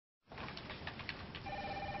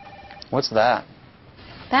What's that?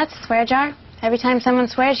 That's a swear jar. Every time someone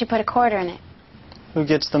swears, you put a quarter in it. Who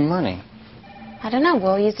gets the money? I don't know.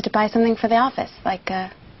 We'll use it to buy something for the office, like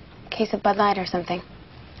a case of Bud Light or something.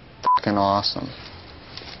 Fucking awesome.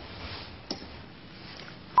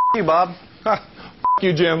 You, Bob.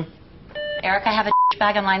 You, Jim. Eric, I have a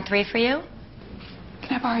bag on line 3 for you.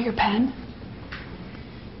 Can I borrow your pen?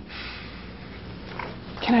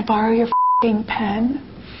 Can I borrow your f***ing pen?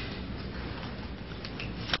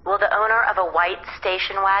 Will the owner of a white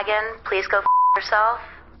station wagon please go yourself?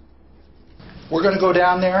 We're gonna go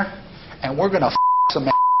down there, and we're gonna some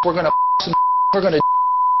ass. We're gonna some.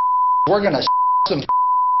 We're gonna some.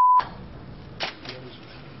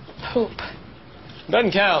 Poop.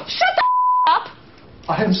 Doesn't count. Shut the up!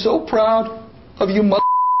 I am so proud of you mother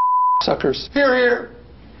suckers. Here, here.